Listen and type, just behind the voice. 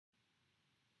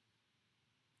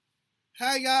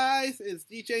Hi guys, it's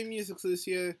DJ Music Clues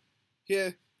here,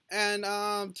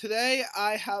 and today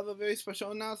I have a very special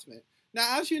announcement.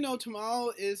 Now, as you know,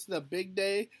 tomorrow is the big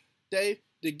day. The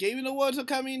gaming awards are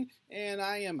coming, and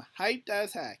I am hyped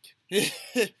as heck.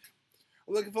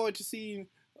 Looking forward to seeing.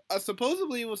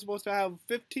 Supposedly, we're supposed to have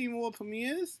 15 more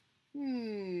premieres.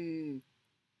 The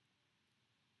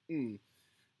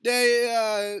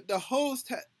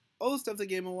host of the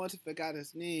Game Awards, I forgot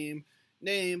his name,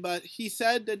 but he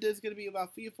said that there's gonna be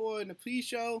about 3 or 4 in the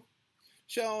pre-show,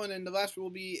 and then the rest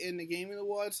will be in the Gaming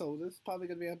Awards. So this is probably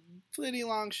gonna be a pretty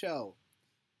long show.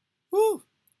 Woo!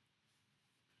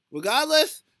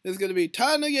 Regardless, there's gonna be a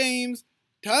ton of games,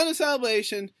 ton of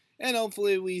celebration, and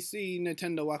hopefully we see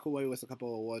Nintendo walk away with a couple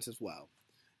of awards as well.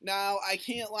 Now, I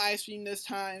can't live stream this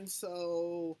time,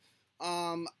 so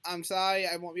I'm sorry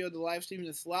I won't be able to live stream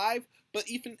this live. But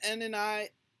Ethan N and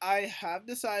I have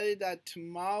decided that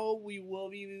tomorrow we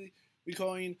will be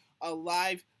recording a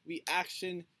live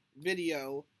reaction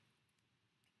video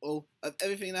of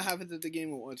everything that happens at the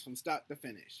Game Awards from start to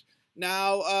finish.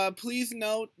 Now, please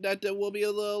note that there will be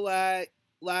a little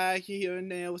lag here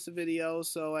and there with the video,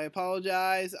 so I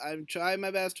apologize. I'm trying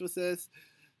my best with this.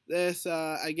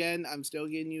 Again, I'm still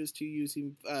getting used to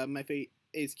using my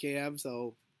face cam,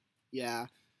 so yeah.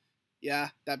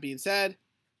 That being said,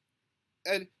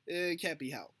 it can't be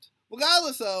helped.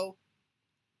 Regardless, though,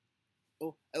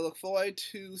 I look forward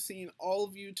to seeing all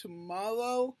of you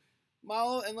tomorrow.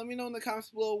 And let me know in the comments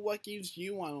below what games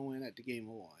you want to win at the Game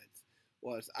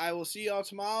Awards. I will see y'all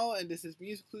tomorrow, and this is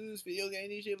Music Clues, Video Game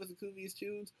DJ with the Coolest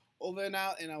Tunes, over and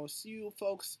out, and I will see you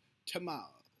folks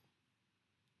tomorrow.